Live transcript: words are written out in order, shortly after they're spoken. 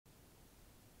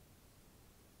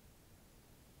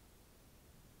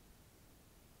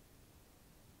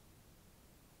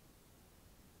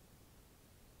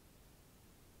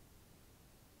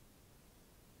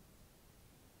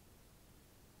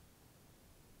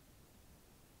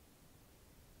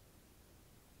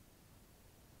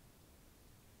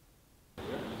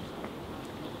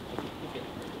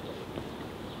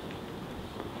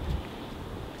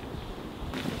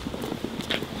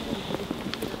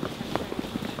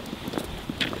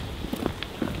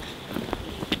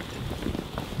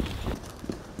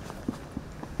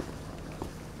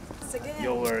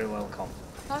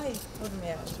Hi,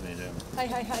 Urmia. Nice to meet you. Hi,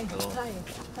 hi, hi. Hello. Hi.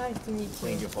 Nice to meet you.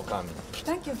 Thank you for coming.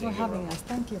 Thank you for Thank you having very us.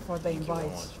 Thank you for the Thank you very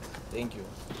invite. much. Thank you.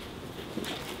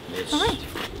 Yes. All right.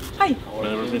 Hi.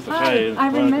 Hi, I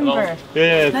remember.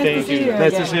 Yeah, Nice to thank see you. you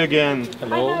Nice to again. see you again. Hi,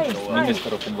 hi. Hi.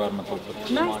 Minister of Environment.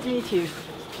 Nice to meet you.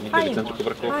 Hi.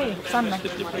 Hi, Sanna.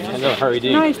 Hello, how are you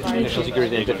doing? Nice to meet you. National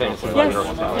Security and Defense. Yes, yes.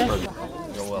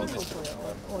 You're welcome.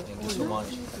 Thank you so much.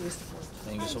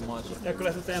 Thank you so much.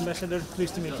 Dякую, Ambassador.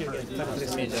 Pleased to meet you again.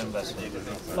 Nice to meet you,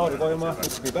 Ambassador. Lauri Voima,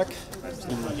 good to be back.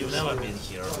 You've never been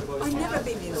here. I've never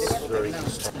been in this. Very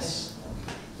nice.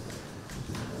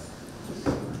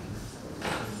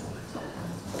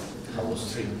 How was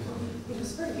the trip? It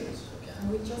was very good.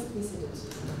 And we just visited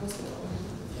the hospital.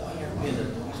 Yeah, you've been in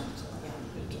the hospital.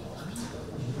 Been to hospital.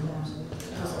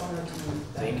 It was an honor to meet.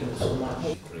 Thank you so much,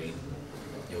 Ukraine,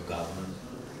 your government,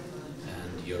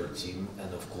 and your team,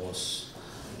 and of course,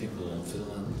 people in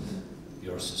Finland,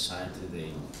 your society.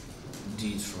 They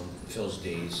did from first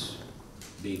days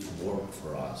big work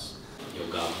for us. Your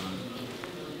government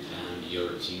and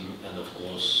your team, and of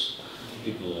course,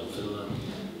 people in Finland,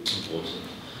 important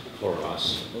for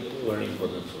us, very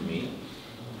important for me.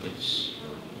 It's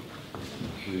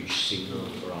a huge signal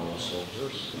for our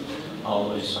soldiers,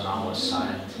 always on our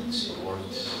side and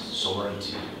support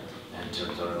sovereignty and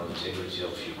territorial integrity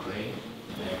of Ukraine.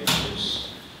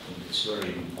 And it's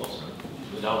very important.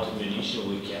 Without ammunition,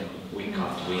 we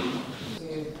can't win.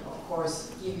 To, of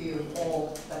course, give you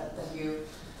all that you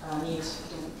need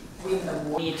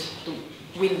to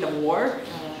win the war.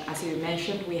 As you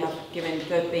mentioned, we have given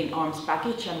 13 arms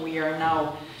package, and we are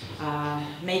now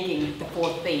making the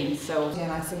 14th. So,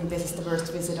 and I think this is the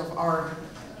first visit of our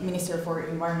Minister for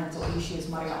Environmental Issues,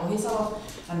 Marin,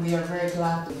 and we are very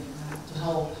glad to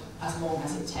help as long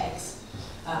as it takes.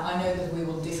 I know that we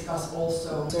will discuss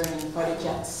also concerning fighter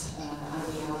jets, and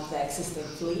we have the existing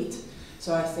fleet.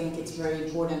 So I think it's very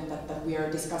important that we are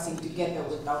discussing together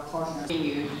with our partners.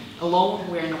 You alone,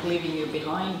 we are not leaving you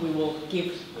behind. We will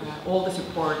give all the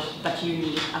support that you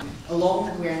need.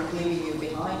 Alone, we are not leaving you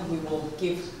behind. We will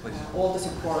give all the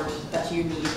support that you need